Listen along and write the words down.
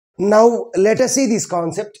Now let us see this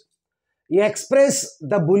concept. Express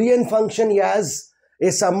the Boolean function as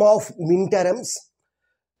a sum of minterms.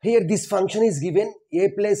 Here this function is given a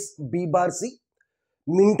plus b bar c.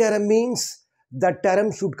 Minterm means the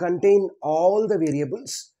term should contain all the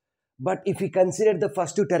variables, but if we consider the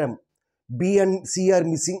first term, b and c are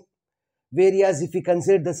missing, whereas if we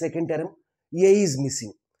consider the second term, a is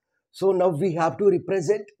missing. So now we have to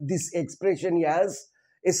represent this expression as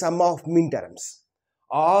a sum of minterms,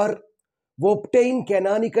 or obtain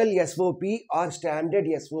canonical SOP or standard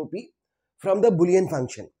SOP from the Boolean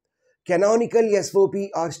function. Canonical SOP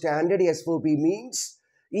or standard SOP means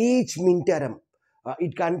each minterm,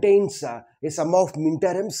 it contains a sum of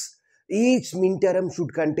minterms. Each minterm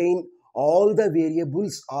should contain all the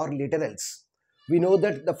variables or literals. We know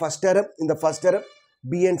that in the first term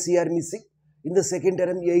b and c are missing, in the second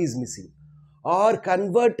term a is missing. Or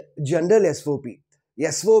convert general SOP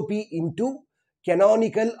into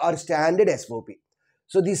canonical or standard SOP.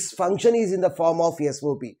 So this function is in the form of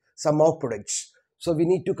SOP, sum of products. So we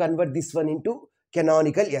need to convert this one into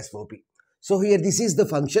canonical SOP. So here this is the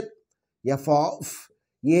function f of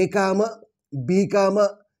a comma b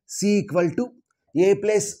comma c equal to a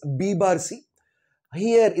plus b bar c.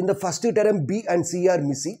 Here in the first term b and c are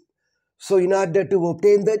missing. So in order to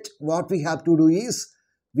obtain that, what we have to do is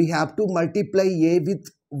we have to multiply a with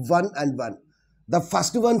 1 and 1. The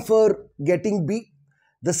first one for getting b,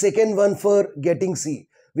 the second one for getting c.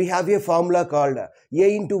 We have a formula called a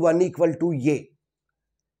into 1 equal to a.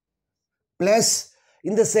 Plus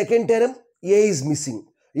in the second term a is missing.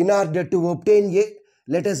 In order to obtain a,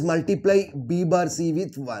 let us multiply b bar c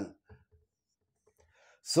with 1.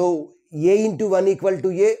 So a into 1 equal to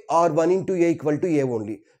a or 1 into a equal to a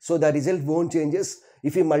only. So the result won't changes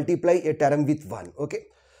if we multiply a term with 1. Okay.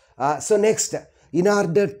 So next, in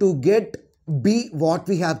order to get b, what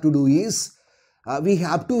we have to do is we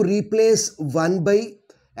have to replace 1 by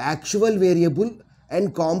actual variable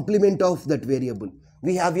and complement of that variable.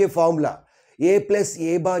 We have a formula a plus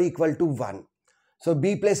a bar equal to 1. So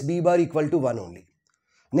b plus b bar equal to 1 only.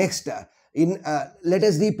 Next, let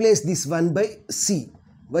us replace this 1 by c.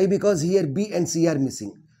 Why? Because here b and c are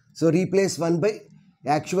missing. So replace 1 by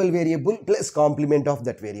actual variable plus complement of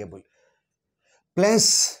that variable.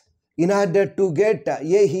 Plus, in order to get a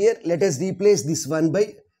here, let us replace this 1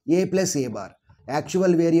 by a plus a bar.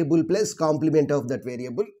 Actual variable plus complement of that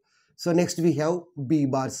variable. So next we have b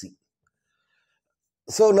bar c.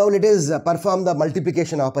 So now let us perform the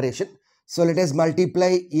multiplication operation. So let us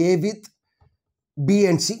multiply a with b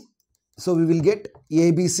and c. So we will get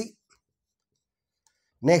abc.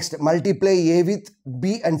 Next, multiply a with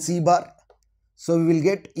b and c bar. So we will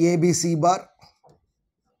get abc bar.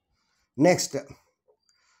 Next,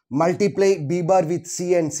 multiply b bar with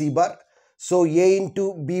c and c bar. So a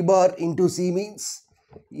into b bar into c means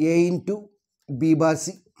a into b bar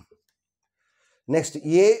c. Next,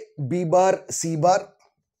 a b bar c bar.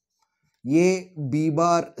 A b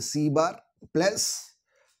bar c bar plus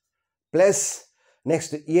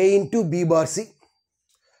next a into b bar c.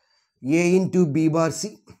 A into b bar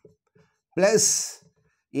c plus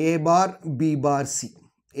a bar b bar c.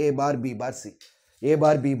 A bar b bar c. A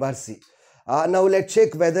bar b bar c. Now let's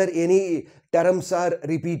check whether any terms are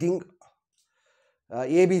repeating.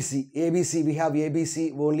 ABC, we have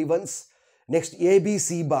ABC only once. Next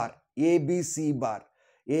ABC bar,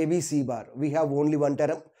 we have only one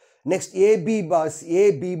term. Next AB bar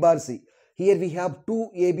C, here we have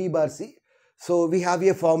two AB bar C. So we have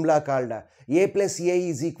a formula called a plus a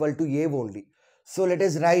is equal to a only. So let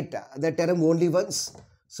us write the term only once.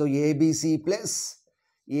 So ABC plus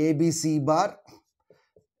ABC bar.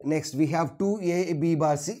 Next we have two AB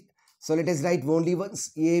bar C. So let us write only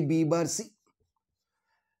once AB bar C.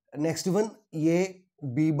 Next one A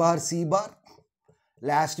B bar C bar.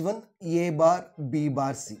 Last one A bar B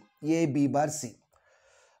bar C. A B bar C.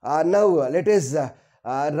 Now let us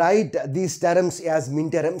write these terms as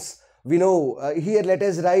minterms. We know here let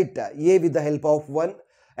us write a with the help of 1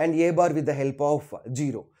 and a bar with the help of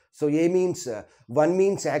 0. So a means 1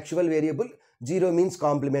 means actual variable, 0 means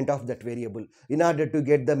complement of that variable in order to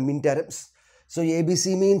get the minterms. So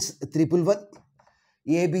ABC means 111,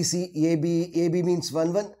 AB means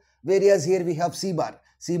 11, whereas here we have C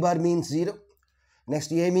bar means 0.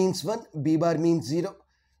 Next A means 1, B bar means 0,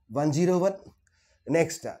 101.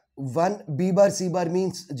 Next 1 B bar C bar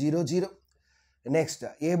means 00. Next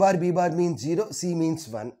A bar B bar means 0, C means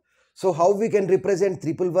 1. So how we can represent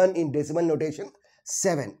 111 in decimal notation?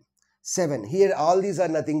 7. Here all these are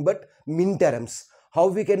nothing but minterms. How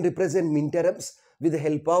we can represent minterms? With the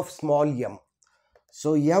help of small m.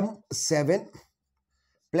 So m7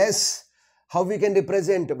 plus how we can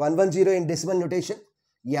represent 110 in decimal notation?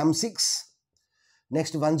 M6.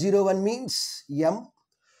 Next 101 means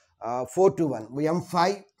M421,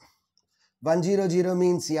 M5. 100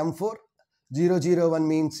 means M4, 001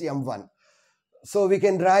 means M1. So we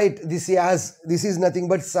can write this as, this is nothing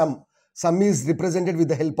but sum. Sum is represented with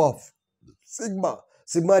the help of sigma.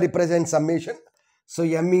 Sigma represents summation. So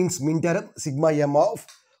M means minterm, sigma M of,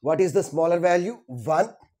 what is the smaller value?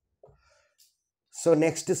 1. So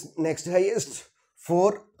next highest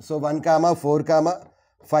 4. So 1 comma 4 comma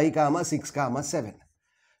 5 comma 6 comma 7.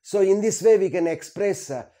 So in this way we can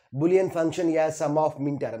express Boolean function as sum of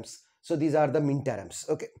minterms. So these are the minterms.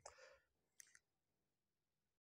 Okay.